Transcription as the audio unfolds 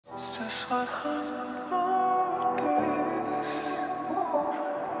what I noticed.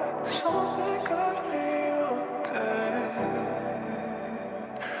 Something got me all day,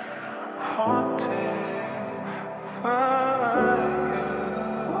 haunted by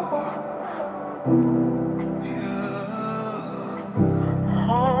you,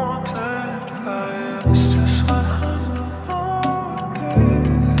 haunted by you. It's just what I noticed.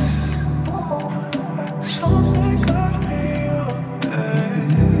 Something got me all day,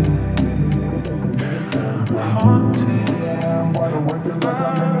 haunted by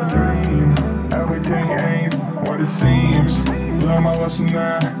everything ain't what it seems. Learn my lesson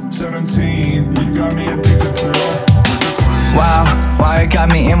at 17. You got me addicted to wow, why it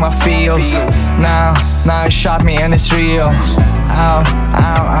got me in my feels. Now it shot me and it's real. Ow,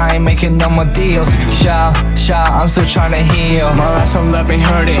 I ain't making no more deals. Shout, I'm still trying to heal. My last one left me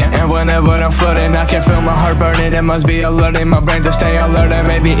hurting, and whenever I'm flooding, I can feel my heart burning. It must be alerting my brain to stay alert, and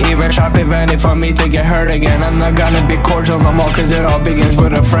maybe even try to prevent it for me to get hurt again. I'm not gonna be cordial no more, cause it all begins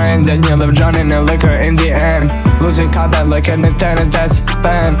with a friend. Then you'll live drowning in liquor in the end, losing contact like a Nintendo, that's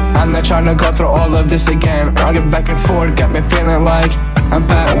banned. I'm not trying to go through all of this again. Arguing back and forth got me feeling like I'm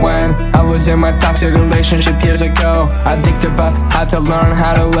back when I was in my toxic relationship years ago. Addicted but had to learn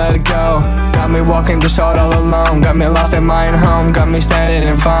how to let go. Got me walking this road all alone, got me lost in my own home, got me standing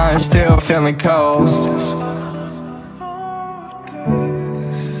in fine, still feeling cold.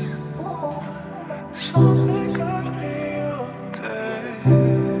 Something got me all day,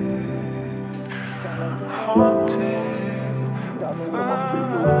 haunted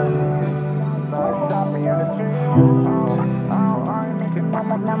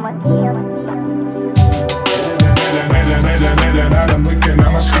I'm looking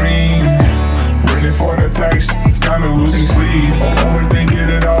at my screen, waiting for the text, got me losing sleep. Overthinking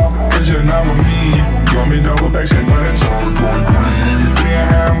it all, cause you're not with me. You want me double texting, but it's all going green. 3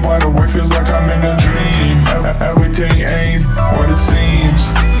 a.m. wide awake, feels like I'm in a dream. Everything ain't what it seems.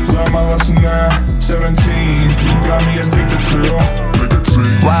 Learn my lesson at 17. You got me addicted to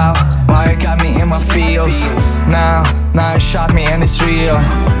nicotine. Wow, why it got me in my feels. Now it shot me and it's real.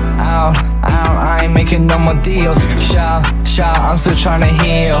 Ow, I ain't making no more deals. Shout, I'm still trying to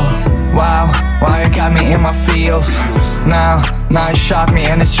heal. Wow, why it got me in my feels. Now it shot me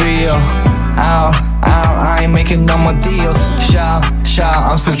and it's real. Ow, I ain't making no more deals. Shout,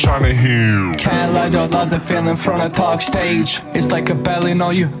 I'm still trying to heal. Can't lie, don't love the feeling from the talk stage. It's like I barely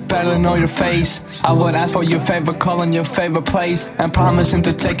know you, barely know your face. I would ask for your favorite call in your favorite place, and promising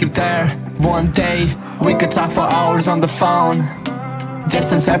to take it there. One day, we could talk for hours on the phone.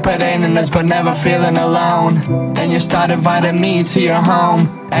 Distance separating us but never feeling alone. Then you start inviting me to your home,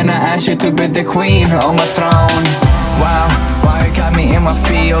 and I asked you to be the queen on my throne. Wow, why it got me in my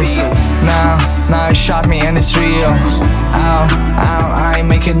feels. Now it shot me and it's real. Ow, I ain't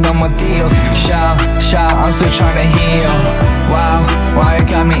making no more deals. Shout, I'm still trying to heal. Wow, why it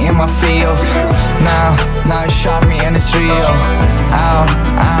got me in my feels. Now it shot me and it's real. Ow,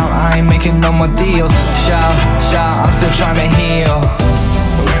 I ain't making no more deals. Shout, I'm still trying to heal.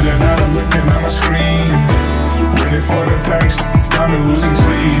 Late at night, I'm looking at my screen, waiting for the text, got me losing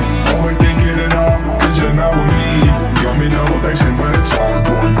sleep. Overthinking it all, cause you're not with me. You want me double texting, but it's all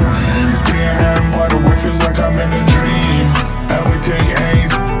going green. 3 a.m. wide awake, feels like I'm in a dream. Everything ain't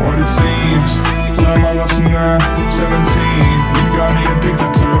what it seems. Learn my lesson at 17. You got me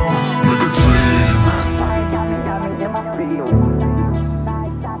addicted to nicotine.